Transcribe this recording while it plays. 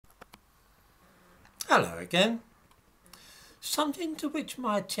Hello again. Something to which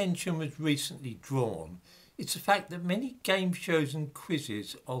my attention was recently drawn is the fact that many game shows and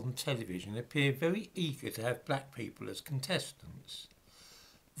quizzes on television appear very eager to have black people as contestants.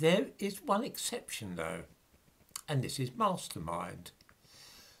 There is one exception though, and this is Mastermind.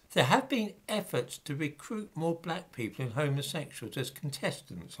 There have been efforts to recruit more black people and homosexuals as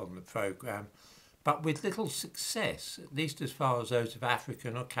contestants on the programme, but with little success, at least as far as those of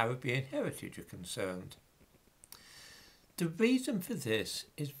African or Caribbean heritage are concerned. The reason for this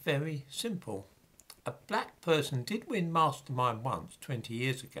is very simple. A black person did win Mastermind once, 20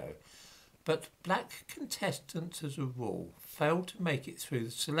 years ago, but black contestants as a rule failed to make it through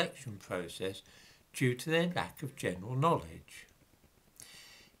the selection process due to their lack of general knowledge.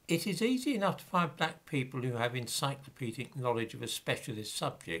 It is easy enough to find black people who have encyclopedic knowledge of a specialist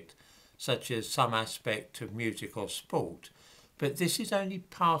subject, such as some aspect of music or sport, but this is only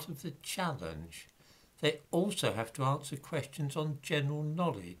part of the challenge. They also have to answer questions on general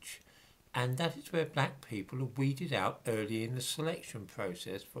knowledge, and that is where black people are weeded out early in the selection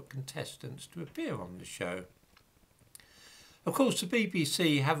process for contestants to appear on the show. Of course, the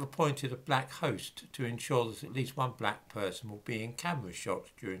BBC have appointed a black host to ensure that at least one black person will be in camera shots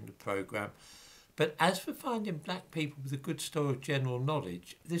during the programme, but as for finding black people with a good store of general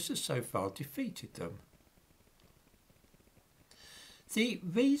knowledge, this has so far defeated them. The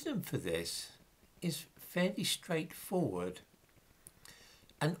reason for this is fairly straightforward.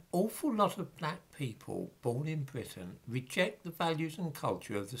 An awful lot of black people born in Britain reject the values and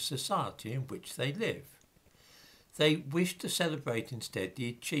culture of the society in which they live. They wish to celebrate instead the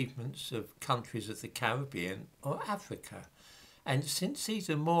achievements of countries of the Caribbean or Africa, and since these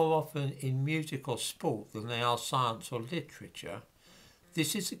are more often in music or sport than they are science or literature,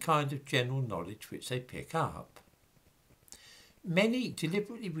 this is the kind of general knowledge which they pick up. Many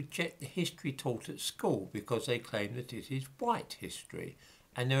deliberately reject the history taught at school because they claim that it is white history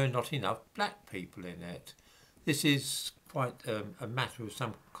and there are not enough black people in it. This is quite a matter of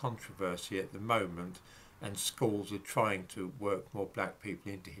some controversy at the moment, and schools are trying to work more black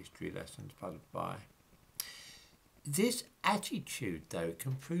people into history lessons by the by. This attitude, though,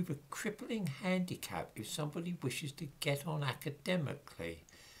 can prove a crippling handicap if somebody wishes to get on academically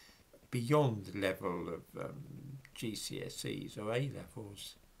beyond the level of GCSEs or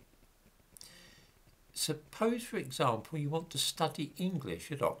A-levels. Suppose, for example, you want to study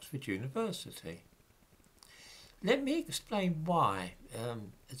English at Oxford University. Let me explain why,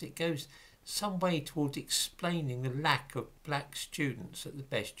 as it goes some way towards explaining the lack of black students at the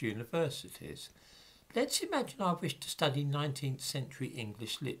best universities. Let's imagine I wish to study 19th century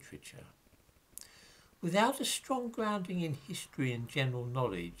English literature. Without a strong grounding in history and general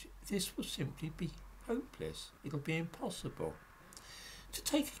knowledge, this will simply be hopeless. It'll be impossible. To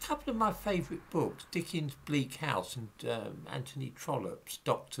take a couple of my favourite books, Dickens' Bleak House and Anthony Trollope's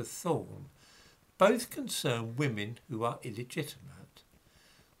Dr. Thorne, both concern women who are illegitimate.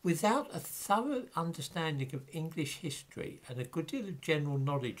 Without a thorough understanding of English history and a good deal of general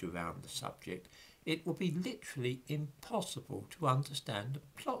knowledge around the subject, it will be literally impossible to understand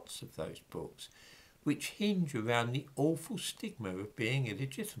the plots of those books, which hinge around the awful stigma of being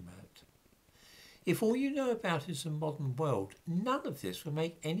illegitimate. If all you know about is the modern world, none of this will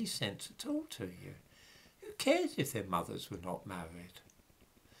make any sense at all to you. Who cares if their mothers were not married?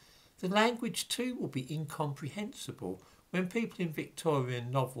 The language too will be incomprehensible. When people in Victorian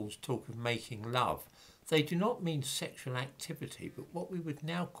novels talk of making love, they do not mean sexual activity, but what we would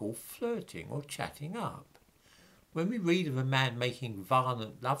now call flirting or chatting up. When we read of a man making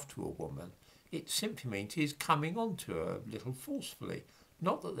violent love to a woman, it simply means he is coming on to her a little forcefully,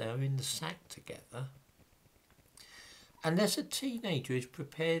 not that they are in the sack together. Unless a teenager is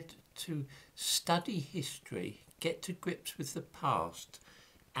prepared to study history, get to grips with the past,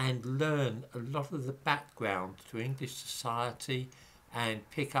 and learn a lot of the background to English society and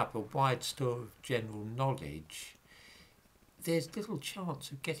pick up a wide store of general knowledge, there's little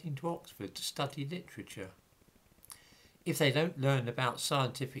chance of getting to Oxford to study literature. If they don't learn about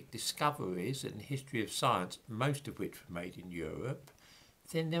scientific discoveries and the history of science, most of which were made in Europe,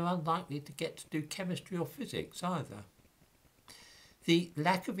 then they're unlikely to get to do chemistry or physics either. The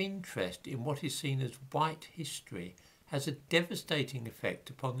lack of interest in what is seen as white history has a devastating effect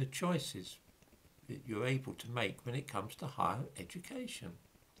upon the choices that you're able to make when it comes to higher education.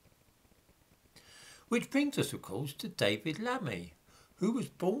 Which brings us, of course, to David Lammy, who was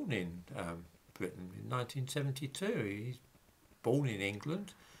born in Britain in 1972. He's born in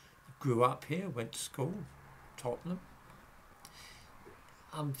England, grew up here, went to school, Tottenham.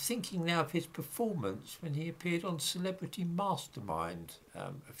 I'm thinking now of his performance when he appeared on Celebrity Mastermind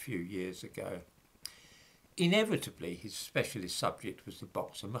a few years ago. Inevitably, his specialist subject was the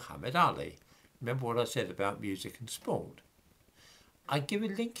boxer Muhammad Ali. Remember what I said about music and sport? I give a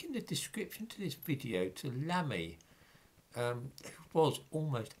link in the description to this video to Lammy, who was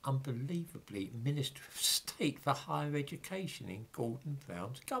almost unbelievably Minister of State for Higher Education in Gordon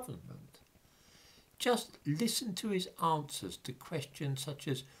Brown's government. Just listen to his answers to questions such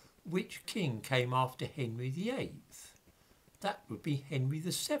as which king came after Henry VIII? That would be Henry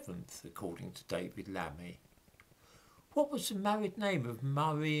VII, according to David Lammy. What was the married name of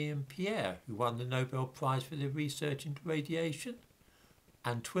Marie and Pierre, who won the Nobel Prize for their research into radiation?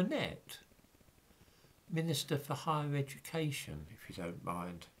 Antoinette. Minister for Higher Education, if you don't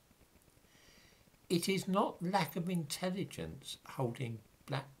mind. It is not lack of intelligence holding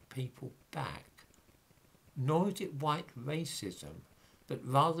black people back, nor is it white racism, but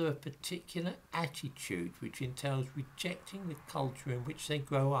rather a particular attitude which entails rejecting the culture in which they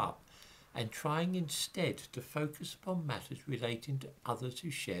grow up and trying instead to focus upon matters relating to others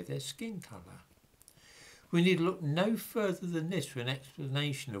who share their skin colour. We need to look no further than this for an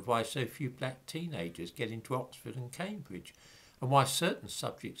explanation of why so few black teenagers get into Oxford and Cambridge, and why certain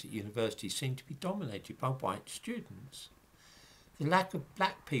subjects at university seem to be dominated by white students. The lack of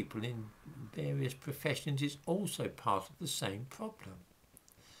black people in various professions is also part of the same problem.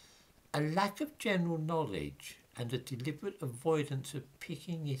 A lack of general knowledge and a deliberate avoidance of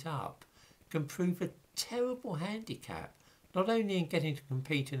picking it up can prove a terrible handicap, not only in getting to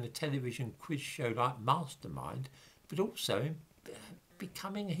compete in a television quiz show like Mastermind, but also in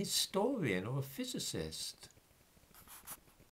becoming a historian or a physicist.